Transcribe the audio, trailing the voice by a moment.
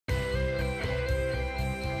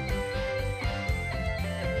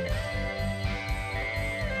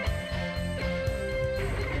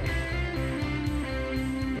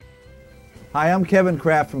Hi, I'm Kevin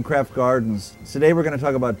Kraft from Kraft Gardens. Today we're going to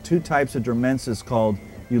talk about two types of Deremensis called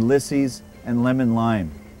Ulysses and Lemon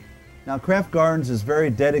Lime. Now, Kraft Gardens is very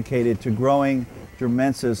dedicated to growing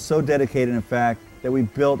Deremensis, so dedicated in fact that we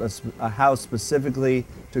built a house specifically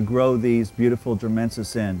to grow these beautiful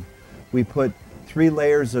Deremensis in. We put 3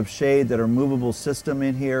 layers of shade that are movable system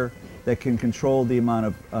in here that can control the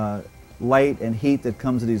amount of light and heat that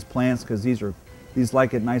comes to these plants, because these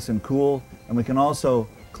like it nice and cool. And we can also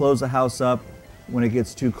close the house up when it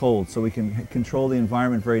gets too cold, so we can control the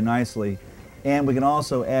environment very nicely. And we can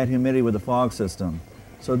also add humidity with the fog system.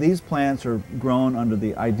 So these plants are grown under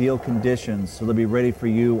the ideal conditions, so they'll be ready for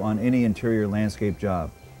you on any interior landscape job.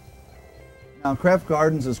 Now, Kraft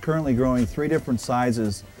Gardens is currently growing 3 different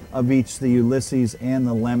sizes of each, the Ulysses and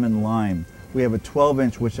the Lemon Lime. We have a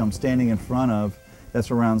 12-inch, which I'm standing in front of,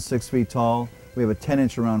 that's around 6 feet tall. We have a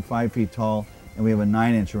 10-inch around 5 feet tall, and we have a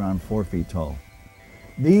 9-inch around 4 feet tall.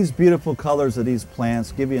 These beautiful colors of these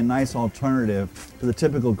plants give you a nice alternative to the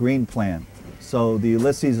typical green plant. So the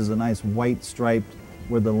Ulysses is a nice white striped,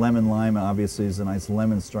 where the Lemon Lime obviously is a nice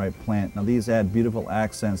lemon striped plant. Now these add beautiful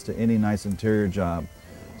accents to any nice interior job.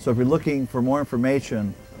 So if you're looking for more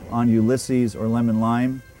information on Ulysses or Lemon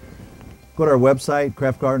Lime, go to our website,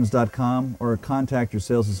 craftgardens.com, or contact your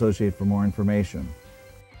sales associate for more information.